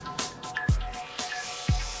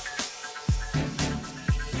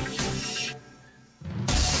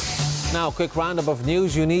Now, a quick roundup of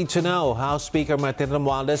news you need to know. House Speaker Martin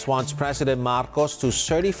Romualdez wants President Marcos to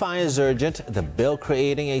certify as urgent the bill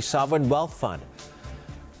creating a sovereign wealth fund.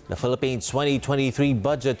 The Philippines' 2023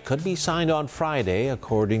 budget could be signed on Friday,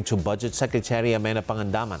 according to Budget Secretary Amenah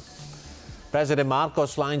Pangandaman. President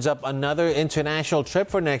Marcos lines up another international trip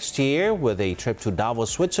for next year with a trip to Davos,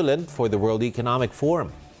 Switzerland for the World Economic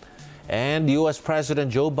Forum. And U.S.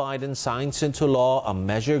 President Joe Biden signs into law a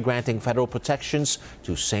measure granting federal protections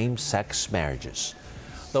to same-sex marriages.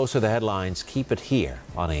 Those are the headlines. Keep it here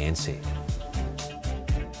on ANC.